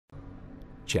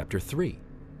chapter 3.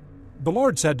 The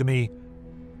Lord said to me,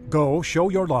 "Go, show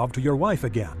your love to your wife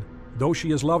again, though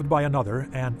she is loved by another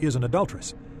and is an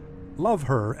adulteress. Love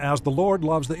her as the Lord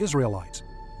loves the Israelites,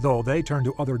 though they turn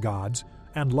to other gods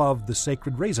and love the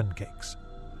sacred raisin cakes."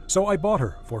 So I bought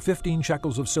her for 15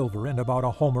 shekels of silver and about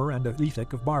a homer and a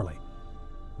lethek of barley.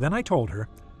 Then I told her,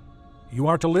 "You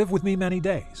are to live with me many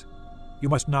days. You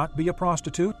must not be a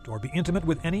prostitute or be intimate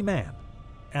with any man,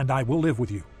 and I will live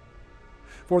with you.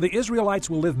 For the Israelites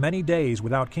will live many days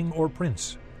without king or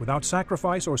prince, without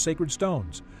sacrifice or sacred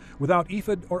stones, without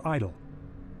ephod or idol.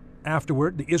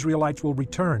 Afterward the Israelites will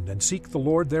return and seek the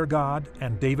Lord their God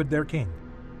and David their king.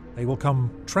 They will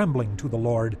come trembling to the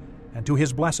Lord and to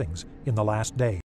his blessings in the last day."